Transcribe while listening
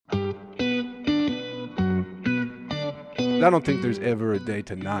I don't think there's ever a day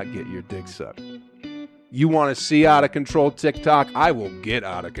to not get your dick sucked. You want to see out of control TikTok? I will get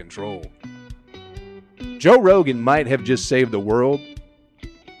out of control. Joe Rogan might have just saved the world.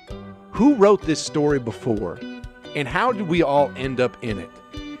 Who wrote this story before? And how did we all end up in it?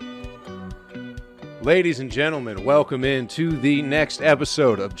 Ladies and gentlemen, welcome into the next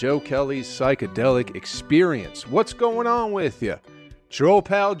episode of Joe Kelly's Psychedelic Experience. What's going on with you? Troll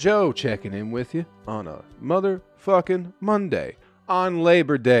Pal Joe checking in with you on a motherfucking Monday on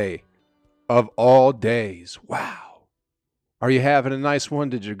Labor Day of all days. Wow. Are you having a nice one?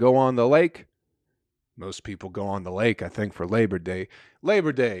 Did you go on the lake? Most people go on the lake, I think, for Labor Day.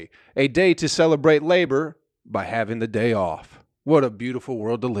 Labor Day, a day to celebrate labor by having the day off. What a beautiful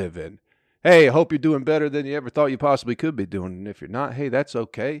world to live in. Hey, I hope you're doing better than you ever thought you possibly could be doing. And if you're not, hey, that's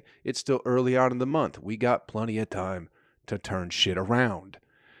okay. It's still early on in the month. We got plenty of time to turn shit around.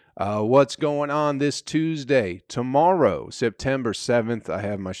 What's going on this Tuesday? Tomorrow, September 7th, I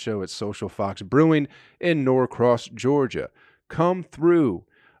have my show at Social Fox Brewing in Norcross, Georgia. Come through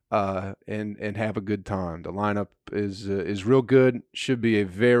and have a good time. The lineup is real good. Should be a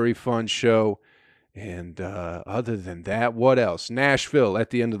very fun show. And other than that, what else? Nashville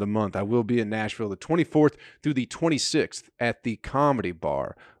at the end of the month. I will be in Nashville the 24th through the 26th at the Comedy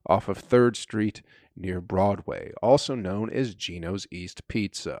Bar off of 3rd Street near Broadway, also known as Gino's East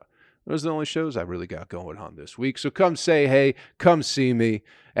Pizza. Those are the only shows I really got going on this week. So come say hey, come see me.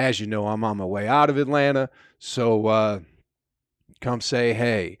 As you know, I'm on my way out of Atlanta, so come say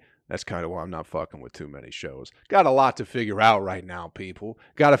hey. That's kind of why I'm not fucking with too many shows. Got a lot to figure out right now, people.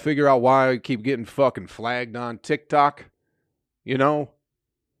 Got to figure out why I keep getting fucking flagged on TikTok. You know?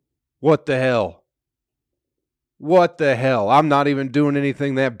 What the hell? What the hell? I'm not even doing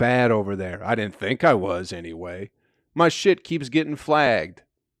anything that bad over there. I didn't think I was anyway. My shit keeps getting flagged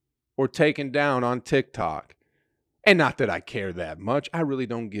or taken down on TikTok. And not that I care that much. I really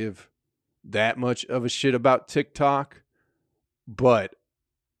don't give that much of a shit about TikTok. But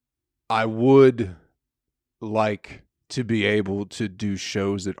I would like to be able to do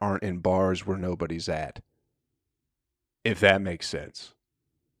shows that aren't in bars where nobody's at. If that makes sense.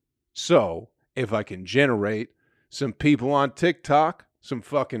 So, if I can generate some people on TikTok, some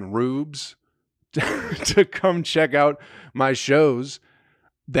fucking rubes, to come check out my shows,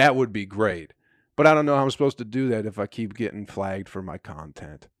 that would be great. But I don't know how I'm supposed to do that if I keep getting flagged for my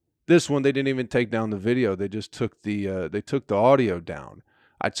content. This one, they didn't even take down the video. They just took the audio down.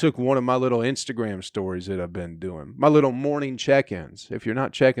 I took one of my little Instagram stories that I've been doing, my little morning check-ins. If you're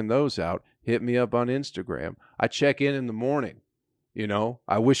not checking those out, hit me up on Instagram. I check in the morning. You know,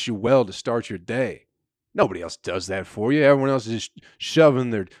 I wish you well to start your day. Nobody else does that for you. Everyone else is shoving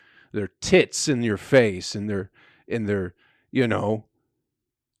their tits in your face and their you know,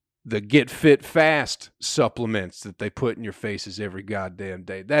 the Get Fit Fast supplements that they put in your faces every goddamn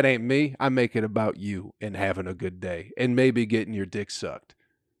day. That ain't me. I make it about you and having a good day and maybe getting your dick sucked.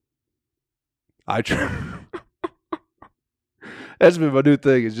 I try. That's been my new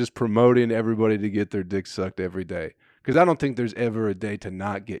thing, is just promoting everybody to get their dick sucked every day. Because I don't think there's ever a day to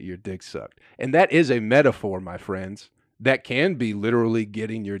not get your dick sucked. And that is a metaphor, my friends. That can be literally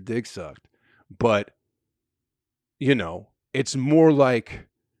getting your dick sucked. But, you know, it's more like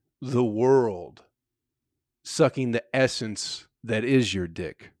the world sucking the essence that is your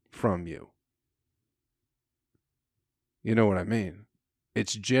dick from you. You know what I mean?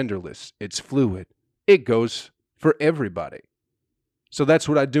 It's genderless. It's fluid. It goes for everybody. So that's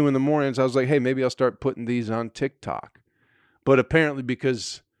what I do in the mornings. I was like, hey, maybe I'll start putting these on TikTok. But apparently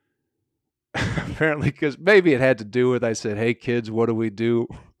because maybe it had to do with, I said, hey, kids, what do we do?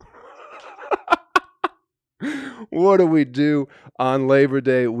 What do we do on Labor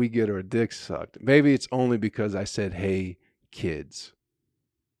Day? We get our dicks sucked. Maybe it's only because I said, hey, kids.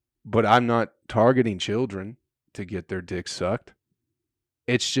 But I'm not targeting children to get their dicks sucked.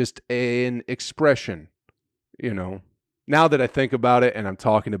 It's just an expression, you know. Now that I think about it and I'm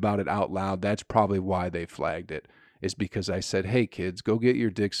talking about it out loud, that's probably why they flagged it, is because I said, hey, kids, go get your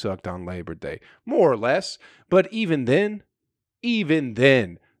dick sucked on Labor Day. More or less. But even then,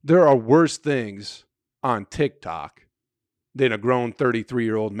 there are worse things on TikTok than a grown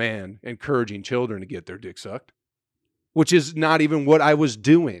 33-year-old man encouraging children to get their dick sucked, which is not even what I was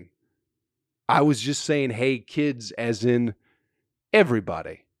doing. I was just saying, hey, kids, as in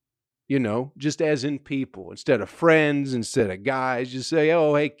everybody, you know, just as in people. Instead of friends, instead of guys, just say,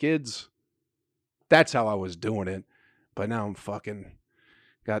 oh, hey, kids. That's how I was doing it. But now I'm fucking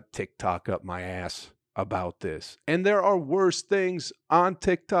got TikTok up my ass about this. And there are worse things on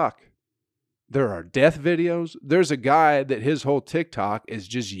TikTok. There are death videos. There's a guy that his whole TikTok is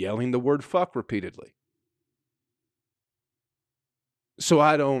just yelling the word fuck repeatedly. So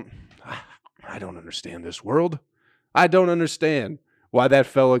I don't understand this world. I don't understand why that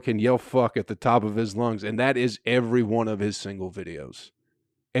fella can yell fuck at the top of his lungs. And that is every one of his single videos.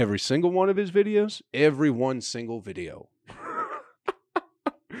 Every single one of his videos. Every one single video.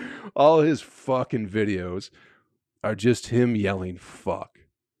 All his fucking videos are just him yelling fuck.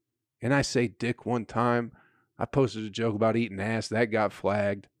 And I say dick one time. I posted a joke about eating ass. That got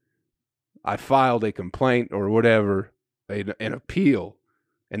flagged. I filed a complaint or whatever, an appeal.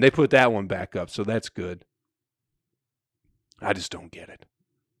 And they put that one back up. So that's good. I just don't get it.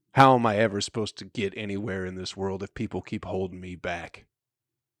 How am I ever supposed to get anywhere in this world if people keep holding me back?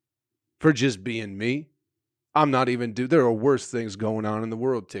 For just being me? I'm not even there are worse things going on in the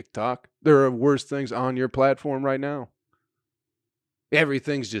world, TikTok. There are worse things on your platform right now.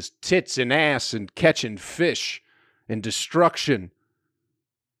 Everything's just tits and ass and catching fish and destruction.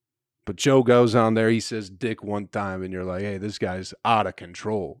 But Joe goes on there, he says dick one time, and you're like, hey, this guy's out of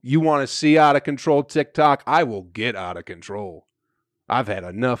control. You want to see out of control TikTok? I will get out of control. I've had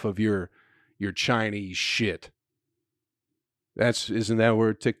enough of your Chinese shit. Isn't that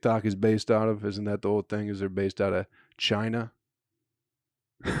where TikTok is based out of? Isn't that the whole thing? Is they're based out of China?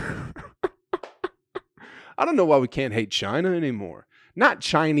 I don't know why we can't hate China anymore. Not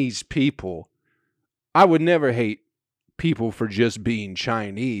Chinese people. I would never hate people for just being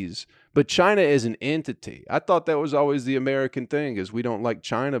Chinese, but China is an entity. I thought that was always the American thing, is we don't like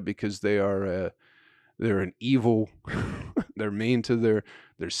China because they're an evil, they're mean to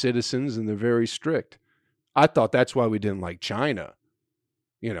their citizens, and they're very strict. I thought that's why we didn't like China.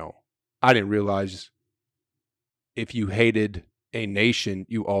 You know, I didn't realize if you hated a nation,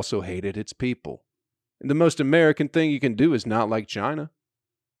 you also hated its people. And the most American thing you can do is not like China.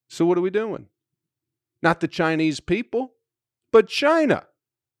 So what are we doing? Not the Chinese people, but China.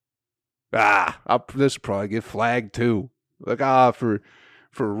 This will probably get flagged too. Like, for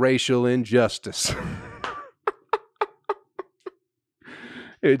racial injustice.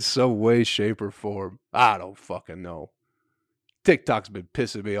 In some way, shape, or form. I don't fucking know. TikTok's been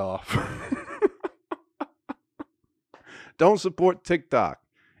pissing me off. Don't support TikTok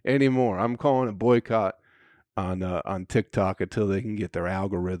anymore. I'm calling a boycott on TikTok until they can get their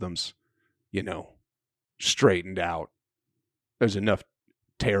algorithms, straightened out. There's enough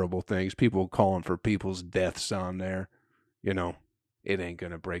terrible things. People calling for people's deaths on there. It ain't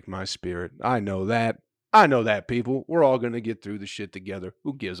gonna break my spirit. I know that, people. We're all gonna get through the shit together.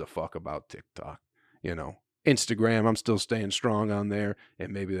 Who gives a fuck about TikTok? Instagram, I'm still staying strong on there,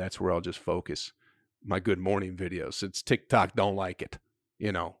 and maybe that's where I'll just focus my good morning videos, since TikTok don't like it.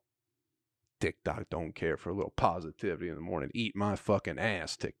 TikTok don't care for a little positivity in the morning. Eat my fucking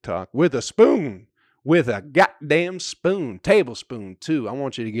ass, TikTok, with a spoon. With a goddamn spoon. Tablespoon, too. I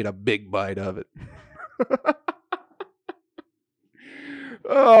want you to get a big bite of it.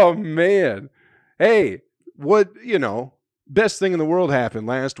 Oh, man. Hey, best thing in the world happened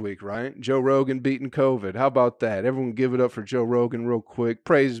last week, right? Joe Rogan beating COVID. How about that? Everyone give it up for Joe Rogan real quick.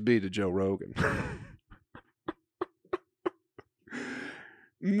 Praise be to Joe Rogan.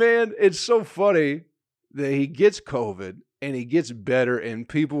 Man, it's so funny that he gets COVID and he gets better, and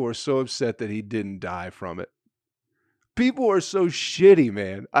people are so upset that he didn't die from it. People are so shitty,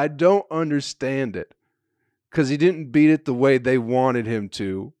 man. I don't understand it. Because he didn't beat it the way they wanted him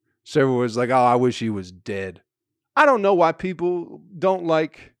to. So everyone's like, oh, I wish he was dead. I don't know why people don't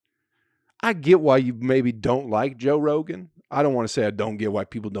like... I get why you maybe don't like Joe Rogan. I don't want to say I don't get why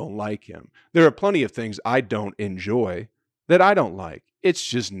people don't like him. There are plenty of things I don't enjoy that I don't like. It's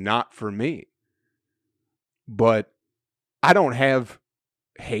just not for me. But I don't have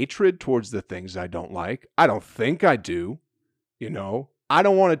hatred towards the things I don't like. I don't think I do. I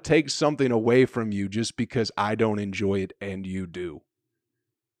don't want to take something away from you just because I don't enjoy it and you do.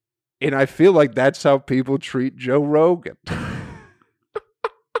 And I feel like that's how people treat Joe Rogan.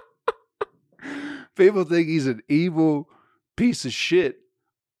 People think he's an evil piece of shit.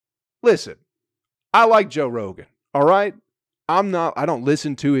 Listen, I like Joe Rogan, all right? I don't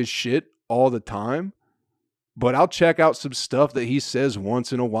listen to his shit all the time, but I'll check out some stuff that he says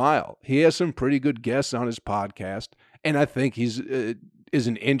once in a while. He has some pretty good guests on his podcast, and I think he's is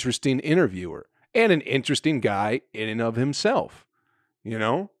an interesting interviewer and an interesting guy in and of himself,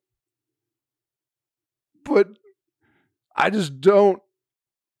 But I just don't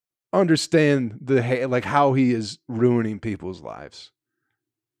understand how he is ruining people's lives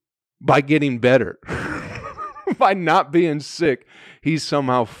by getting better. By not being sick, he's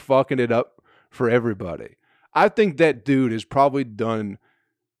somehow fucking it up for everybody. I think that dude has probably done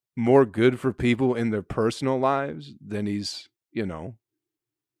more good for people in their personal lives than he's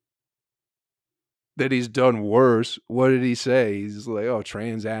that he's done worse. What did he say? He's like, oh,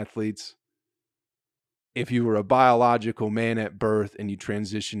 trans athletes, if you were a biological man at birth and you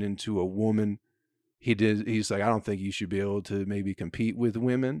transition into a woman, he's like, I don't think you should be able to maybe compete with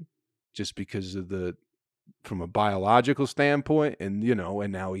women just because of from a biological standpoint. And,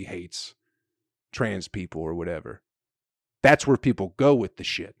 and now he hates trans people or whatever. That's where people go with the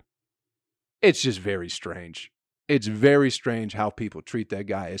shit. It's just very strange. It's very strange how people treat that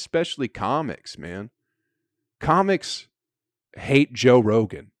guy, especially comics, man. Comics hate Joe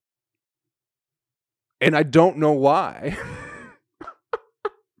Rogan. And I don't know why.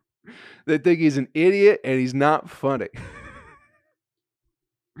 They think he's an idiot and he's not funny.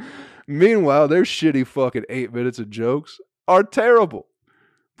 Meanwhile, their shitty fucking 8 minutes of jokes are terrible.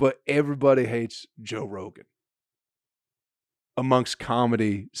 But everybody hates Joe Rogan amongst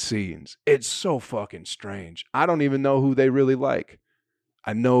comedy scenes. It's so fucking strange. I don't even know who they really like.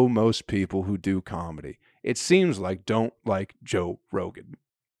 I know most people who do comedy, it seems like, don't like Joe Rogan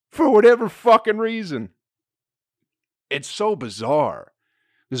for whatever fucking reason. It's so bizarre.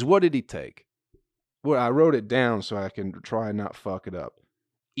 Because what did he take? Well, I wrote it down so I can try and not fuck it up.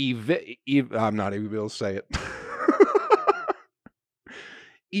 I'm not even able to say it.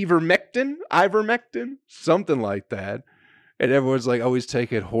 Ivermectin, something like that. And everyone's like, oh, he's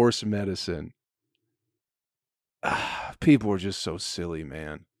taking horse medicine. People are just so silly,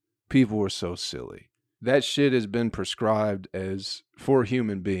 man. People are so silly. That shit has been prescribed as for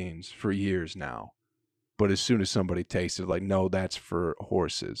human beings for years now. But as soon as somebody takes it, like, no, that's for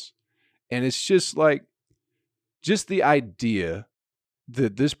horses. And it's just like, just the idea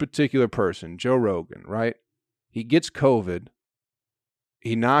that this particular person, Joe Rogan, right? He gets COVID.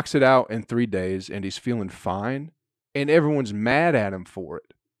 He knocks it out in 3 days and he's feeling fine. And everyone's mad at him for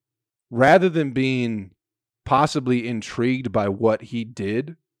it. Rather than being possibly intrigued by what he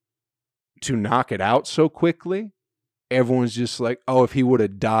did to knock it out so quickly, everyone's just like, oh, if he would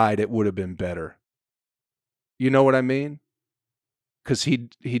have died, it would have been better. You know what I mean? Because he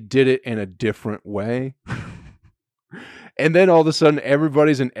did it in a different way. And then all of a sudden,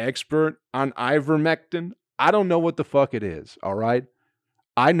 everybody's an expert on ivermectin. I don't know what the fuck it is, all right?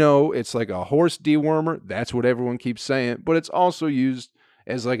 I know it's like a horse dewormer. That's what everyone keeps saying. But it's also used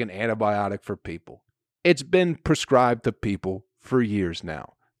as like an antibiotic for people. It's been prescribed to people for years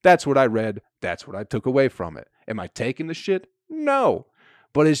now. That's what I read. That's what I took away from it. Am I taking the shit? No.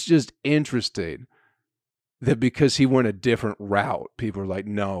 But it's just interesting that because he went a different route, people are like,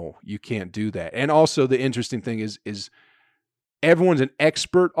 no, you can't do that. And also the interesting thing is everyone's an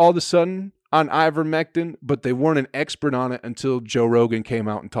expert all of a sudden on ivermectin, but they weren't an expert on it until Joe Rogan came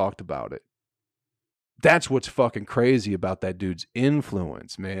out and talked about it. That's what's fucking crazy about that dude's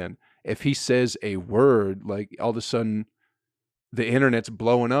influence, man. If he says a word, like all of a sudden the internet's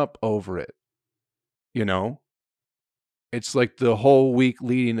blowing up over it. You know? It's like the whole week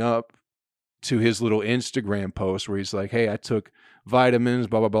leading up to his little Instagram post where he's like, hey, I took vitamins,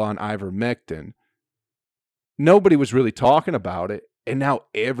 blah, blah, blah, on ivermectin. Nobody was really talking about it. And now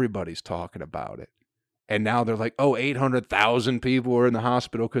everybody's talking about it. And now they're like, oh, 800,000 people are in the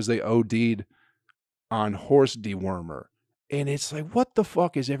hospital because they OD'd on horse dewormer. And it's like, what the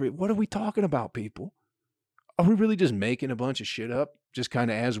fuck is what are we talking about, people? Are we really just making a bunch of shit up just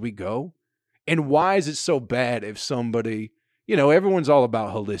kind of as we go? And why is it so bad if somebody, everyone's all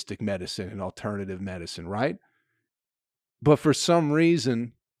about holistic medicine and alternative medicine, right? But for some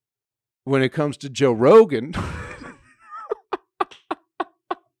reason, when it comes to Joe Rogan,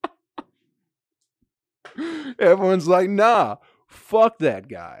 everyone's like, nah, fuck that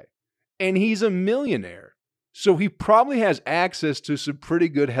guy. And he's a millionaire. So he probably has access to some pretty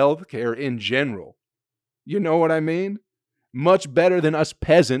good health care in general. You know what I mean? Much better than us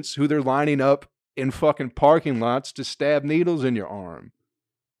peasants who they're lining up in fucking parking lots to stab needles in your arm.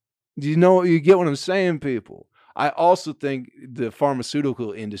 You get what I'm saying, people? I also think the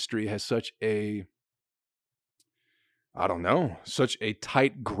pharmaceutical industry has such a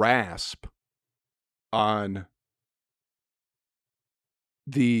tight grasp on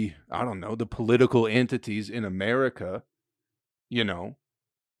the political entities in America,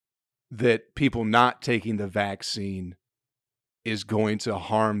 that people not taking the vaccine is going to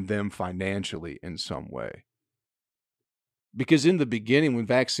harm them financially in some way. Because in the beginning, when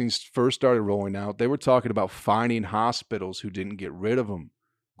vaccines first started rolling out, they were talking about fining hospitals who didn't get rid of them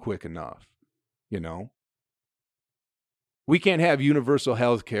quick enough, We can't have universal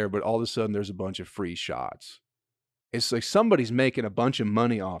health care, but all of a sudden there's a bunch of free shots. It's like somebody's making a bunch of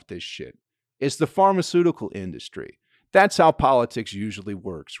money off this shit. It's the pharmaceutical industry. That's how politics usually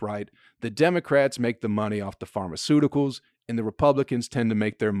works, right? The Democrats make the money off the pharmaceuticals, and the Republicans tend to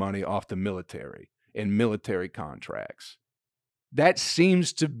make their money off the military. and military contracts. That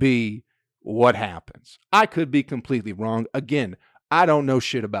seems to be what happens. I could be completely wrong. Again, I don't know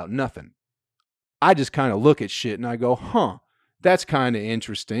shit about nothing. I just kind of look at shit and I go, huh, that's kind of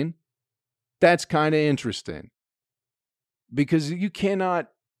interesting. That's kind of interesting. Because you can't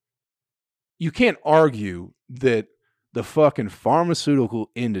argue that the fucking pharmaceutical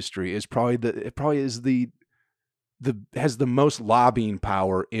industry is has the most lobbying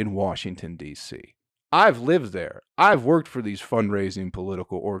power in Washington, D.C. I've lived there. I've worked for these fundraising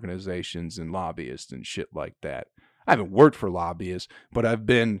political organizations and lobbyists and shit like that. I haven't worked for lobbyists, but I've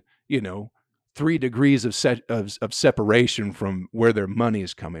been, 3 degrees of separation from where their money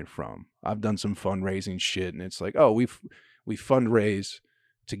is coming from. I've done some fundraising shit, and it's like, oh, we fundraise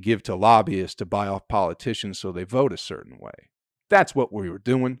to give to lobbyists to buy off politicians so they vote a certain way. That's what we were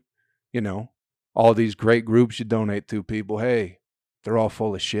doing. All these great groups you donate to, people, hey, they're all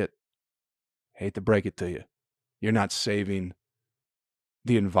full of shit. Hate to break it to you. You're not saving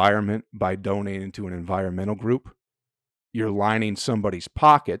the environment by donating to an environmental group. You're lining somebody's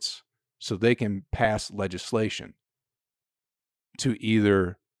pockets so they can pass legislation to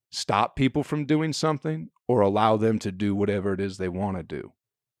either stop people from doing something or allow them to do whatever it is they want to do.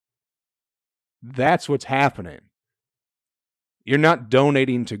 That's what's happening. You're not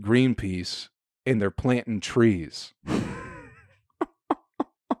donating to Greenpeace and they're planting trees.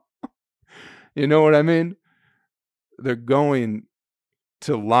 You know what I mean? They're going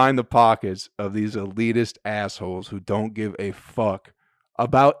to line the pockets of these elitist assholes who don't give a fuck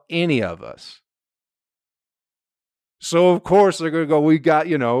about any of us. So, of course, they're going to go, we got,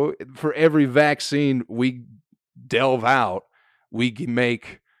 for every vaccine we delve out, we can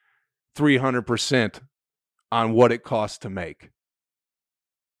make 300% on what it costs to make.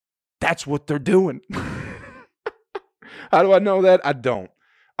 That's what they're doing. How do I know that? I don't.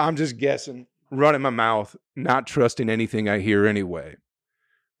 I'm just guessing, running my mouth, not trusting anything I hear anyway.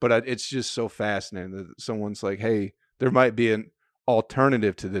 But it's just so fascinating that someone's like, hey, there might be an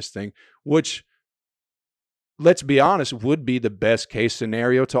alternative to this thing, which, let's be honest, would be the best case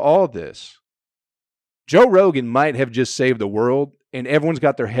scenario to all this. Joe Rogan might have just saved the world, and everyone's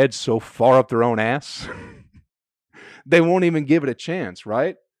got their heads so far up their own ass, they won't even give it a chance,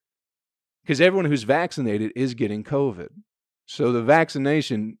 right? Because everyone who's vaccinated is getting COVID. So the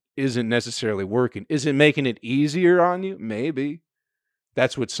vaccination isn't necessarily working. Is it making it easier on you? Maybe.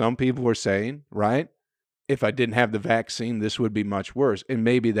 That's what some people are saying, right? If I didn't have the vaccine, this would be much worse. And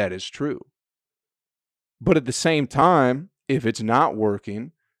maybe that is true. But at the same time, if it's not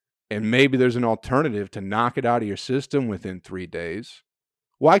working, and maybe there's an alternative to knock it out of your system within 3 days,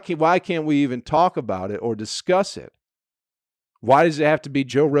 why can't we even talk about it or discuss it? Why does it have to be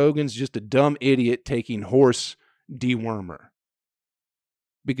Joe Rogan's just a dumb idiot taking horse dewormer?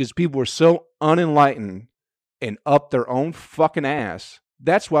 Because people are so unenlightened and up their own fucking ass.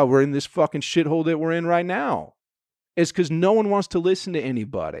 That's why we're in this fucking shithole that we're in right now. It's because no one wants to listen to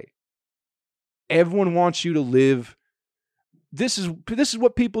anybody. Everyone wants you to live. This is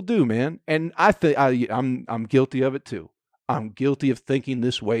what people do, man. And I'm guilty of it too. I'm guilty of thinking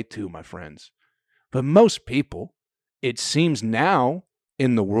this way too, my friends. But most people, it seems now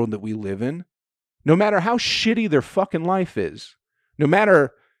in the world that we live in, no matter how shitty their fucking life is, no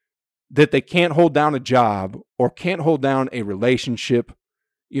matter that they can't hold down a job or can't hold down a relationship,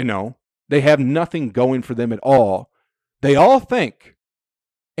 they have nothing going for them at all. They all think,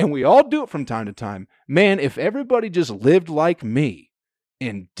 and we all do it from time to time, man, if everybody just lived like me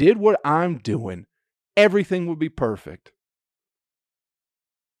and did what I'm doing, everything would be perfect.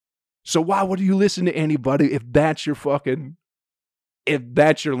 So why would you listen to anybody if that's your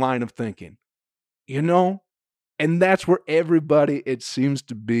line of thinking? And that's where everybody, it seems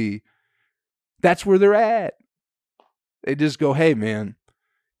to be, that's where they're at. They just go, hey, man,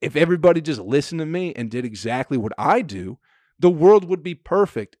 if everybody just listened to me and did exactly what I do, the world would be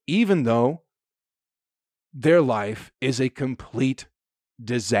perfect, even though their life is a complete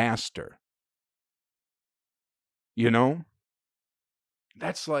disaster.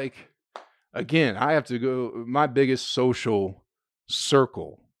 That's like, again, I have to go, my biggest social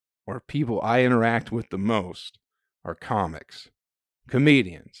circle or people I interact with the most are comics,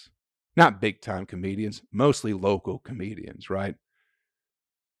 comedians, not big time comedians, mostly local comedians, right?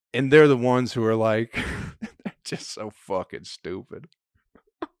 And they're the ones who are like, they're just so fucking stupid.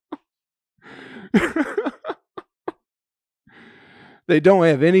 They don't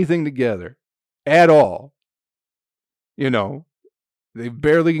have anything together at all. They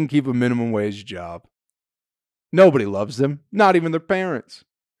barely can keep a minimum wage job. Nobody loves them, not even their parents.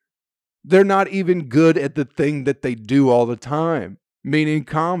 They're not even good at the thing that they do all the time, meaning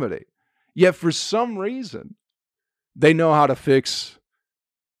comedy. Yet for some reason, they know how to fix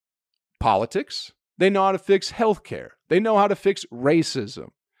politics. They know how to fix healthcare. They know how to fix racism.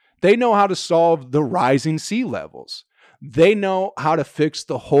 They know how to solve the rising sea levels. They know how to fix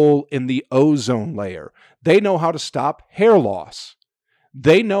the hole in the ozone layer. They know how to stop hair loss.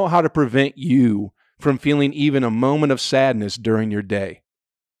 They know how to prevent you from feeling even a moment of sadness during your day.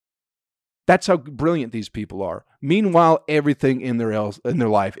 That's how brilliant these people are. Meanwhile, everything in their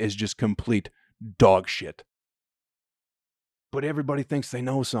life is just complete dog shit. But everybody thinks they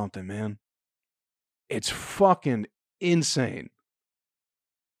know something, man. It's fucking insane.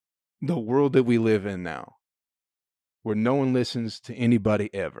 The world that we live in now, where no one listens to anybody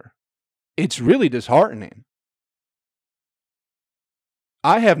ever. It's really disheartening.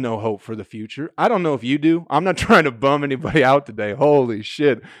 I have no hope for the future. I don't know if you do. I'm not trying to bum anybody out today. Holy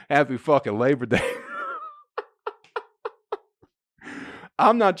shit. Happy fucking Labor Day.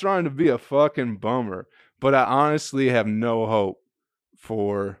 I'm not trying to be a fucking bummer, but I honestly have no hope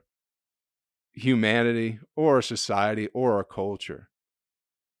for humanity or our society or our culture.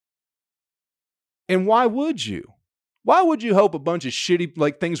 And why would you? Why would you hope a bunch of shitty,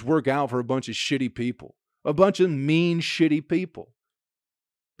 like things work out for a bunch of shitty people? A bunch of mean, shitty people.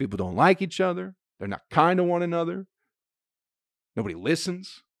 People don't like each other. They're not kind to one another. Nobody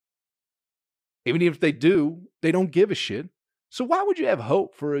listens. Even if they do, they don't give a shit. So why would you have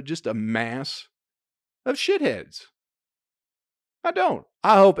hope for just a mass of shitheads? I don't.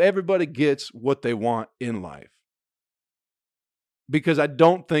 I hope everybody gets what they want in life. Because I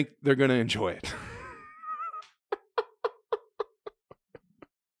don't think they're going to enjoy it.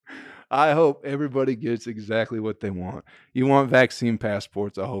 I hope everybody gets exactly what they want. You want vaccine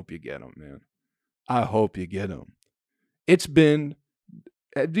passports? I hope you get them, man. I hope you get them. It's been,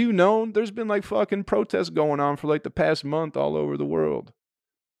 have you known, there's been like fucking protests going on for like the past month all over the world.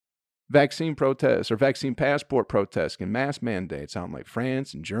 Vaccine protests or vaccine passport protests and mask mandates out in like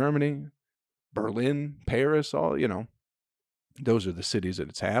France and Germany, Berlin, Paris, all, you know. Those are the cities that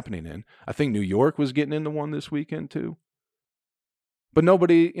it's happening in. I think New York was getting into one this weekend too. But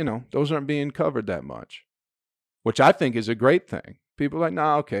nobody, you know, those aren't being covered that much, which I think is a great thing. People are like,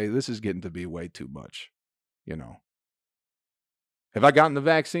 nah, okay, this is getting to be way too much, you know. Have I gotten the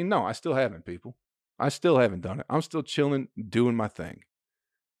vaccine? No, I still haven't, people. I still haven't done it. I'm still chilling, doing my thing.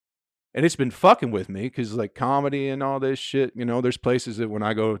 And it's been fucking with me because like comedy and all this shit, you know, there's places that when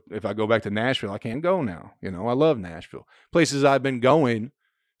I go, if I go back to Nashville, I can't go now. You know, I love Nashville. Places I've been going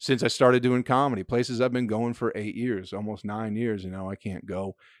since I started doing comedy, places I've been going for 8 years, almost 9 years, you know, I can't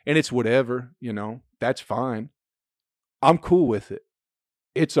go. And it's whatever, you know, that's fine. I'm cool with it.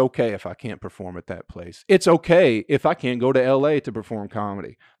 It's okay if I can't perform at that place. It's okay if I can't go to LA to perform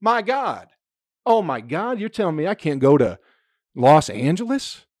comedy. My God. Oh my God. You're telling me I can't go to Los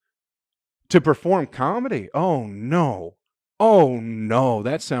Angeles to perform comedy? Oh no. Oh no.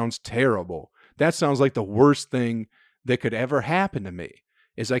 That sounds terrible. That sounds like the worst thing that could ever happen to me.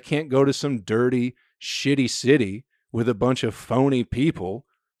 Is I can't go to some dirty, shitty city with a bunch of phony people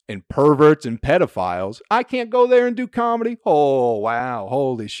and perverts and pedophiles. I can't go there and do comedy. Oh, wow.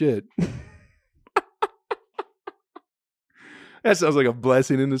 Holy shit. That sounds like a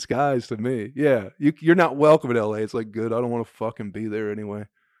blessing in disguise to me. Yeah. You're not welcome in LA. It's like, good. I don't want to fucking be there anyway.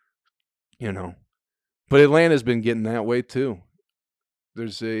 You know. But Atlanta's been getting that way too.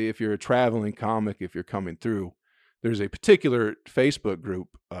 There's if you're a traveling comic, if you're coming through, there's a particular Facebook group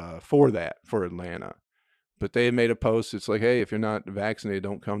for that, for Atlanta. But they had made a post. It's like, hey, if you're not vaccinated,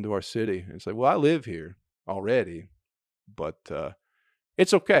 don't come to our city. And it's like, well, I live here already, but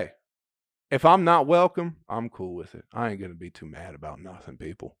it's okay. If I'm not welcome, I'm cool with it. I ain't going to be too mad about nothing,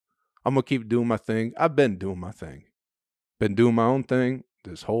 people. I'm going to keep doing my thing. I've been doing my thing. Been doing my own thing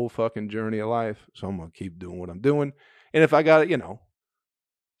this whole fucking journey of life. So I'm going to keep doing what I'm doing. And if I got to, you know,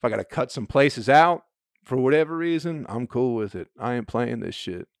 if I got to cut some places out, for whatever reason, I'm cool with it. I ain't playing this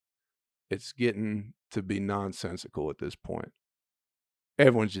shit. It's getting to be nonsensical at this point.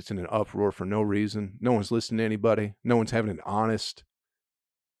 Everyone's just in an uproar for no reason. No one's listening to anybody. No one's having an honest,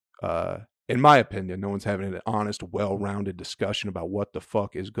 in my opinion, no one's having an honest, well-rounded discussion about what the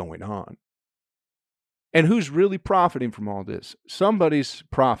fuck is going on. And who's really profiting from all this? Somebody's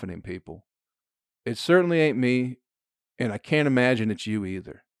profiting, people. It certainly ain't me, and I can't imagine it's you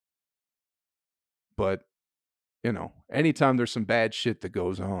either. But, you know, anytime there's some bad shit that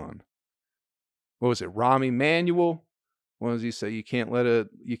goes on. What was it? Rahm Emanuel? What does he say? You can't let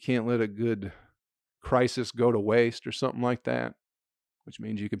a good crisis go to waste or something like that. Which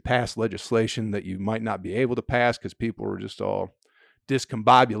means you can pass legislation that you might not be able to pass because people are just all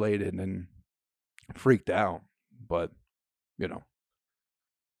discombobulated and freaked out. But, you know,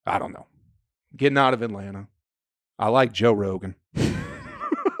 I don't know. Getting out of Atlanta. I like Joe Rogan.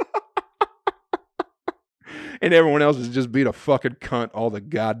 And everyone else is just being a fucking cunt all the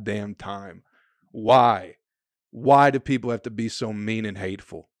goddamn time. Why? Why do people have to be so mean and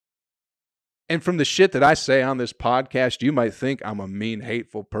hateful? And from the shit that I say on this podcast, you might think I'm a mean,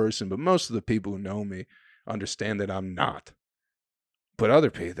 hateful person, but most of the people who know me understand that I'm not. But other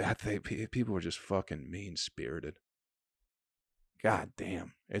people are just fucking mean-spirited. God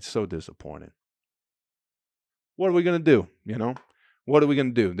damn. It's so disappointing. What are we going to do? You know? What are we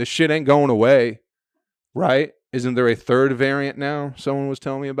going to do? This shit ain't going away, right? Isn't there a third variant now someone was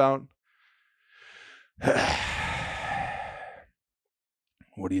telling me about?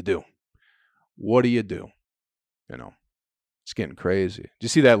 What do you do? What do you do? You know, it's getting crazy. Did you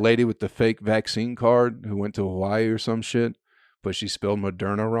see that lady with the fake vaccine card who went to Hawaii or some shit, but she spelled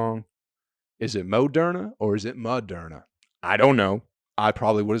Moderna wrong? Is it Moderna or is it Moderna? I don't know. I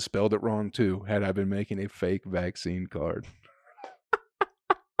probably would have spelled it wrong too had I been making a fake vaccine card.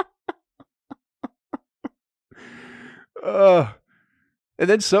 And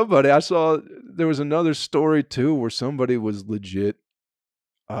then somebody, I saw there was another story too where somebody was legit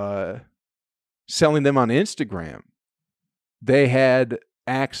selling them on Instagram. They had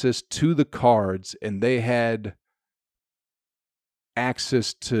access to the cards and they had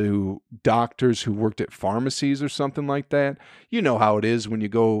access to doctors who worked at pharmacies or something like that. You know how it is when you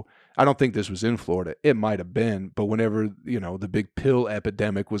go, I don't think this was in Florida. It might have been, but whenever, you know, the big pill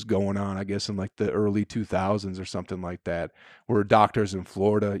epidemic was going on, I guess in like the early 2000s or something like that, where doctors in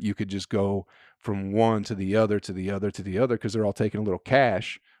Florida, you could just go from one to the other, to the other, to the other, because they're all taking a little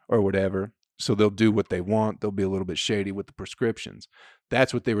cash or whatever. So they'll do what they want. They'll be a little bit shady with the prescriptions.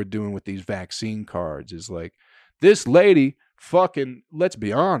 That's what they were doing with these vaccine cards, is like, this lady fucking, let's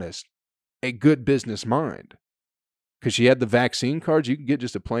be honest, a good business mind. Because she had the vaccine cards. You could get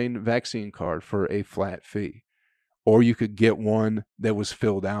just a plain vaccine card for a flat fee. Or you could get one that was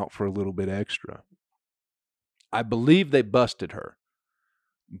filled out for a little bit extra. I believe they busted her.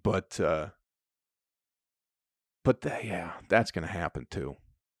 But yeah, that's going to happen too.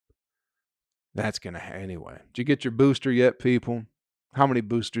 That's going to anyway. Did you get your booster yet, people? How many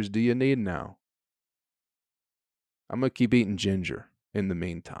boosters do you need now? I'm going to keep eating ginger in the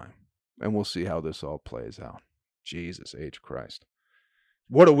meantime. And we'll see how this all plays out. Jesus H. Christ.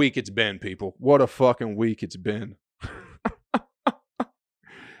 What a week it's been, people. What a fucking week it's been.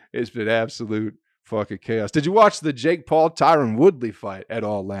 It's been absolute fucking chaos. Did you watch the Jake Paul Tyron Woodley fight at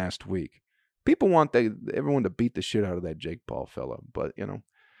all last week? People want everyone to beat the shit out of that Jake Paul fella, but you know.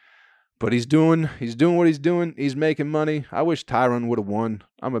 But he's doing what he's doing. He's making money. I wish Tyron would have won.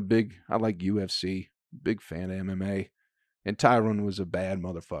 I like UFC. Big fan of MMA. And Tyron was a bad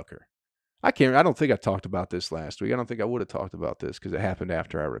motherfucker. I don't think I talked about this last week. I don't think I would have talked about this because it happened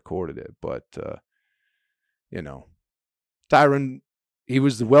after I recorded it. But, you know, Tyron, he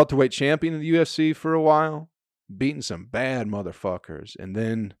was the welterweight champion in the UFC for a while, beating some bad motherfuckers. And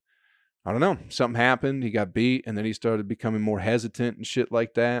then, I don't know, something happened. He got beat, and then he started becoming more hesitant and shit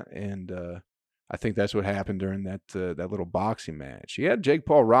like that. And I think that's what happened during that little boxing match. He had Jake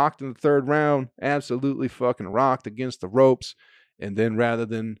Paul rocked in the third round, absolutely fucking rocked against the ropes. And then rather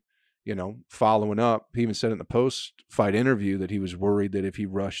than, you know, following up, he even said in the post-fight interview that he was worried that if he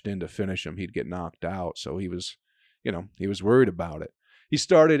rushed in to finish him, he'd get knocked out. So he was, you know, he was worried about it. He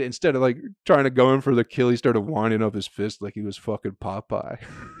started, instead of like trying to go in for the kill, he started winding up his fist like he was fucking Popeye.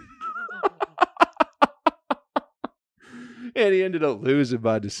 And he ended up losing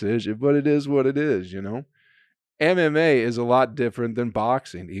by decision, but it is what it is, you know? MMA is a lot different than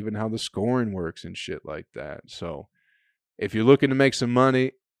boxing, even how the scoring works and shit like that. So if you're looking to make some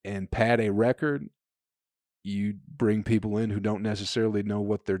money and pad a record, you bring people in who don't necessarily know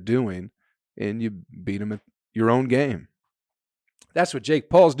what they're doing, and you beat them at your own game. That's what Jake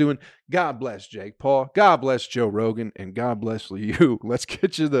Paul's doing. God bless Jake Paul. God bless Joe Rogan, and God bless you. Let's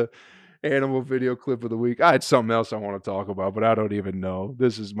get you the animal video clip of the week. I had something else I want to talk about, but I don't even know.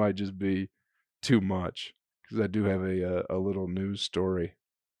 This might just be too much because I do have a little news story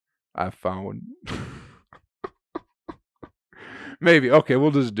I found. Maybe. Okay, we'll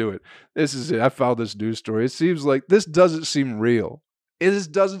just do it. This is it. I found this news story. It seems like this doesn't seem real.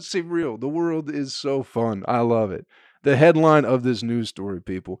 It doesn't seem real. The world is so fun. I love it. The headline of this news story,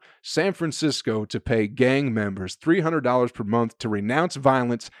 people: San Francisco to pay gang members $300 per month to renounce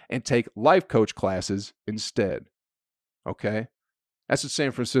violence and take life coach classes instead. Okay? That's what San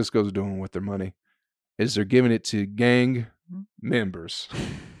Francisco's doing with their money, is they're giving it to gang members.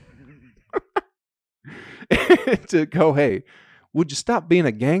 To go, hey, would you stop being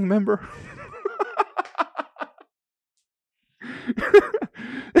a gang member?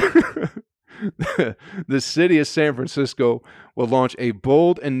 The city of San Francisco will launch a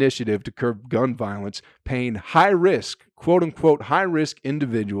bold initiative to curb gun violence, paying high risk, quote unquote, high risk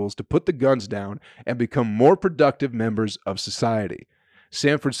individuals to put the guns down and become more productive members of society.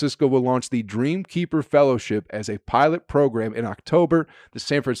 San Francisco will launch the Dream Keeper Fellowship as a pilot program in October, the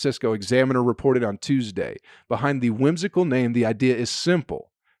San Francisco Examiner reported on Tuesday. Behind the whimsical name, the idea is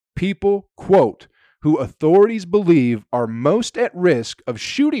simple. People, quote, who authorities believe are most at risk of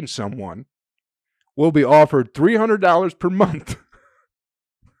shooting someone will be offered $300 per month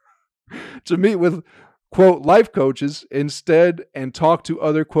to meet with, quote, life coaches instead and talk to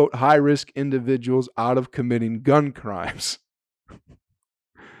other, quote, high-risk individuals out of committing gun crimes.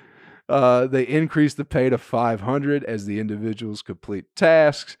 They increase the pay to $500 as the individuals complete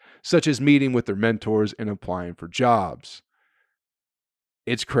tasks, such as meeting with their mentors and applying for jobs.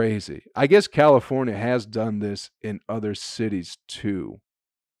 It's crazy. I guess California has done this in other cities too.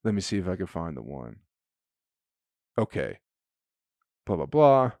 Let me see if I can find the one. Okay. Blah, blah,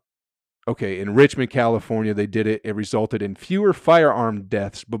 blah. Okay, in Richmond, California, they did it. It resulted in fewer firearm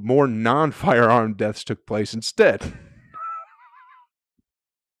deaths, but more non-firearm deaths took place instead.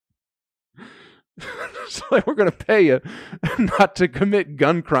 It's like, we're going to pay you not to commit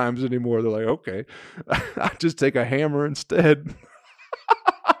gun crimes anymore. They're like, okay, I'll just take a hammer instead.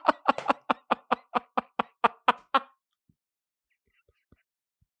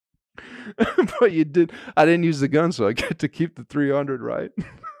 But I didn't use the gun, so I get to keep the 300, right?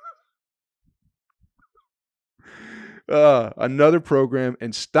 Another program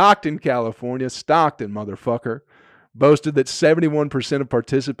in Stockton, California, Stockton, motherfucker, boasted that 71% of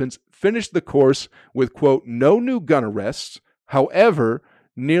participants finished the course with, quote, no new gun arrests. However,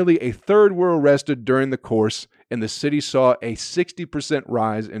 nearly a third were arrested during the course, and the city saw a 60%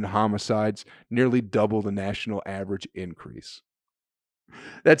 rise in homicides, nearly double the national average increase.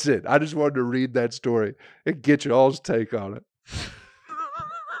 That's it. I just wanted to read that story and get your all's take on it.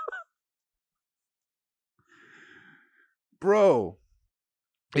 Bro,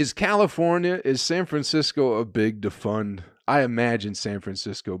 is San Francisco a big defund? I imagine San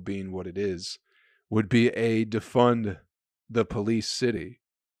Francisco being what it is would be a defund the police city.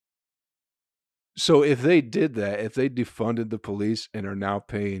 So if they did that, if they defunded the police and are now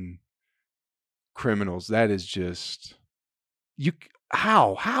paying criminals, that is just...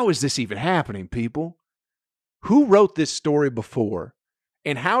 How is this even happening, people? Who wrote this story before?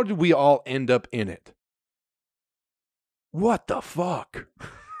 And how did we all end up in it? What the fuck?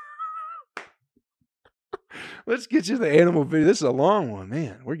 Let's get you the animal video. This is a long one,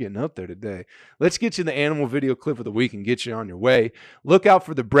 man. We're getting up there today. Let's get you the animal video clip of the week and get you on your way. Look out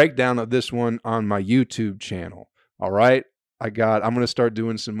for the breakdown of this one on my YouTube channel. All right? I'm going to start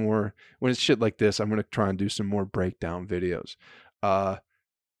doing some more. When it's shit like this, I'm going to try and do some more breakdown videos.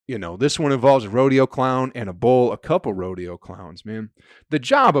 This one involves a rodeo clown and a couple rodeo clowns, man. The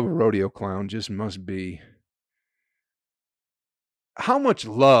job of a rodeo clown just must be... How much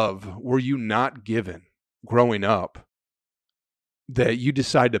love were you not given growing up that you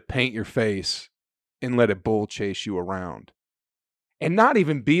decide to paint your face and let a bull chase you around? And not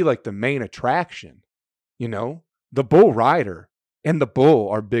even be like the main attraction, The bull rider and the bull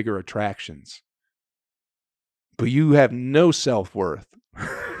are bigger attractions. But you have no self-worth.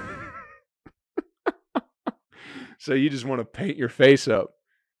 So you just want to paint your face up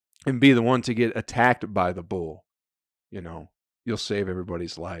and be the one to get attacked by the bull. You'll save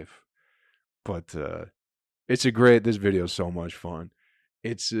everybody's life. But this video is so much fun.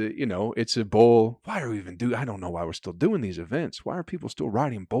 It's a bull. Why are we even I don't know why we're still doing these events. Why are people still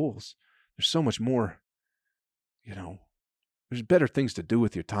riding bulls? There's so much more, there's better things to do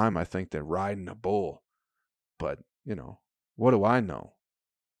with your time, I think, than riding a bull. But, what do I know?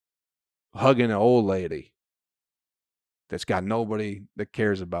 Hugging an old lady that's got nobody that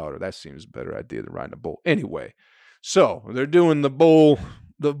cares about her. That seems a better idea than riding a bull. Anyway, so they're doing the bull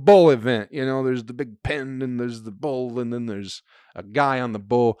event. There's the big pen and there's the bull and then there's a guy on the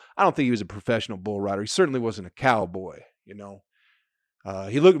bull. I don't think he was a professional bull rider. He certainly wasn't a cowboy,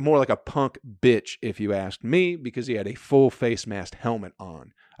 He looked more like a punk bitch, if you asked me, because he had a full face mask helmet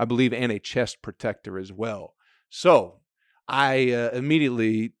on, I believe, and a chest protector as well. So I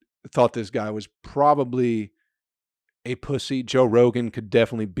immediately thought this guy was probably a pussy. Joe Rogan could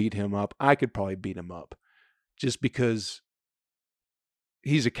definitely beat him up. I could probably beat him up just because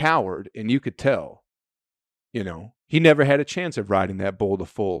he's a coward, and you could tell. He never had a chance of riding that bull the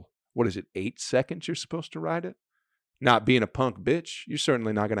full, 8 seconds you're supposed to ride it? Not being a punk bitch, you're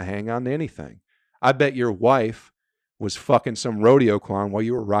certainly not going to hang on to anything. I bet your wife was fucking some rodeo clown while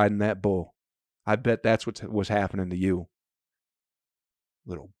you were riding that bull. I bet that's what was happening to you.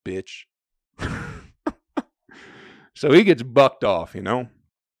 Little bitch. So he gets bucked off,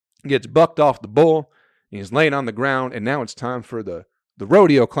 gets bucked off the bull. He's laying on the ground, and now it's time for the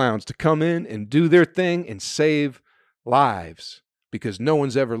rodeo clowns to come in and do their thing and save lives because no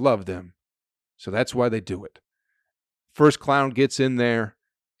one's ever loved them. So that's why they do it. First clown gets in there,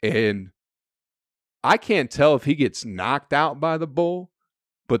 and I can't tell if he gets knocked out by the bull,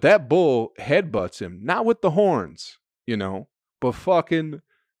 but that bull headbutts him, not with the horns, but fucking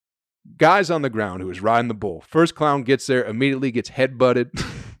guys on the ground who was riding the bull. First clown gets there, immediately gets headbutted.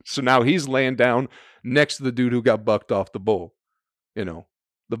 So now he's laying down next to the dude who got bucked off the bull. The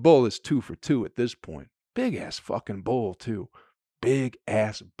bull is 2 for 2 at this point. Big ass fucking bull, too. Big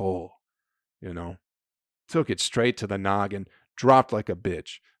ass bull. Took it straight to the noggin, dropped like a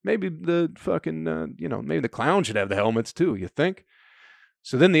bitch. Maybe the fucking, maybe the clown should have the helmets too, you think?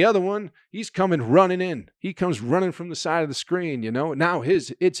 So then the other one, he's coming running in. He comes running from the side of the screen, Now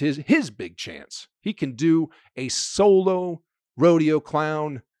it's his big chance. He can do a solo rodeo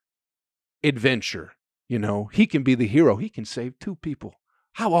clown adventure. He can be the hero. He can save 2 people.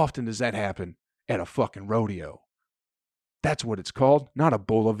 How often does that happen at a fucking rodeo? That's what it's called. Not a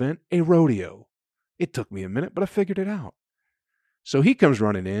bull event, a rodeo. It took me a minute, but I figured it out. So he comes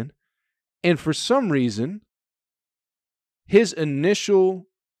running in, and for some reason, his initial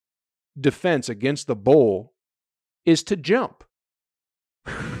defense against the bull is to jump.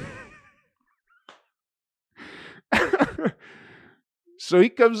 So he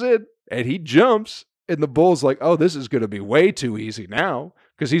comes in, and he jumps, and the bull's like, oh, this is going to be way too easy now,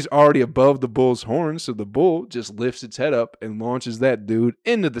 because he's already above the bull's horns, so the bull just lifts its head up and launches that dude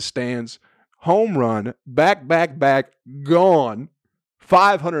into the stands. Home run, back, gone,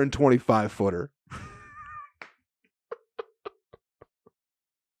 525-footer.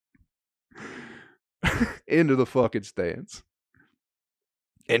 Into the fucking stands.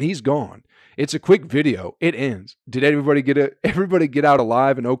 And he's gone. It's a quick video. It ends. Did everybody get out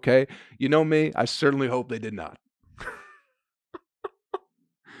alive and okay? You know me, I certainly hope they did not.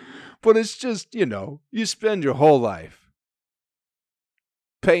 But it's just, you spend your whole life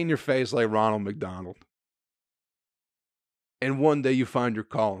painting your face like Ronald McDonald. And one day you find your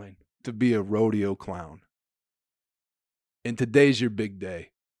calling to be a rodeo clown. And today's your big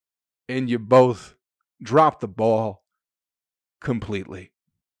day. And you both drop the ball completely.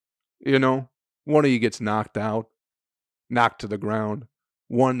 One of you gets knocked out, knocked to the ground.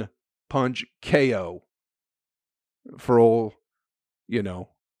 One punch KO for old,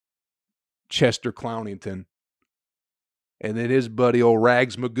 Chester Clownington. And then his buddy, old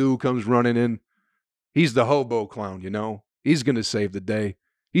Rags Magoo, comes running in. He's the hobo clown, He's going to save the day.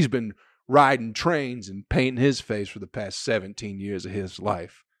 He's been riding trains and painting his face for the past 17 years of his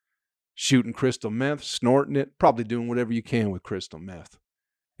life. Shooting crystal meth, snorting it, probably doing whatever you can with crystal meth.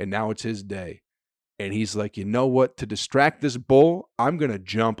 And now it's his day. And he's like, you know what? To distract this bull, I'm going to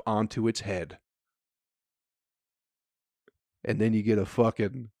jump onto its head. And then you get a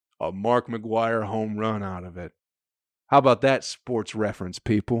Mark McGwire home run out of it. How about that sports reference,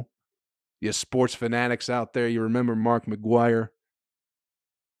 people? You sports fanatics out there, you remember Mark McGwire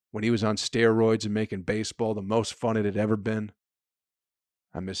when he was on steroids and making baseball the most fun it had ever been?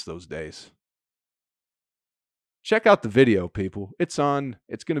 I miss those days. Check out the video, people. It's going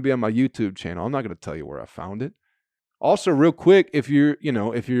to be on my YouTube channel. I'm not going to tell you where I found it. Also, real quick, if you're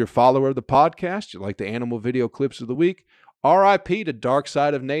a follower of the podcast, you like the animal video clips of the week, RIP to Dark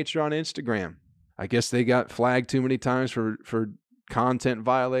Side of Nature on Instagram. I guess they got flagged too many times for content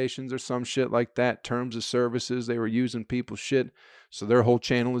violations or some shit like that. Terms of services. They were using people's shit. So their whole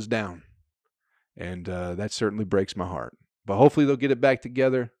channel is down. And that certainly breaks my heart. But hopefully they'll get it back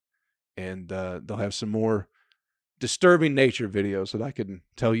together. And they'll have some more disturbing nature videos that I can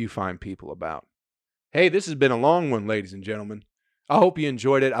tell you fine people about. Hey, this has been a long one, ladies and gentlemen. I hope you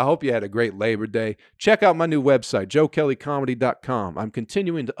enjoyed it. I hope you had a great Labor Day. Check out my new website, joekellycomedy.com. I'm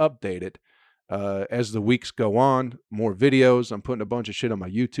continuing to update it. As the weeks go on, more videos. I'm putting a bunch of shit on my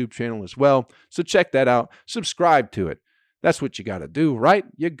YouTube channel as well. So check that out. Subscribe to it. That's what you got to do, right?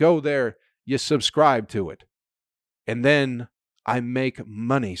 You go there, you subscribe to it. And then I make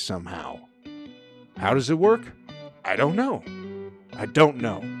money somehow. How does it work? I don't know.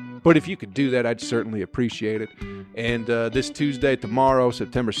 But if you could do that, I'd certainly appreciate it. And this Tuesday, tomorrow,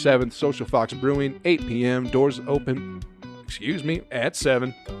 September 7th, Social Fox Brewing, 8 p.m. Doors open, at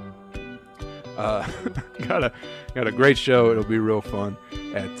 7. Got a great show. It'll be real fun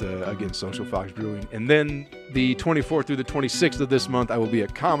at, again, Social Fox Brewing. And then the 24th through the 26th of this month, I will be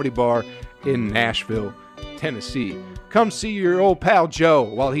at Comedy Bar in Nashville, Tennessee. Come see your old pal Joe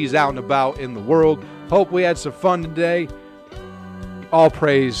while he's out and about in the world. Hope we had some fun today. All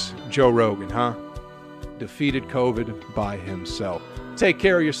praise Joe Rogan, huh? defeated COVID by himself. Take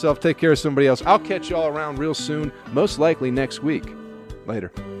care of yourself. Take care of somebody else. I'll catch y'all around real soon, most likely next week.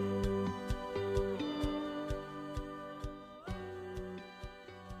 Later.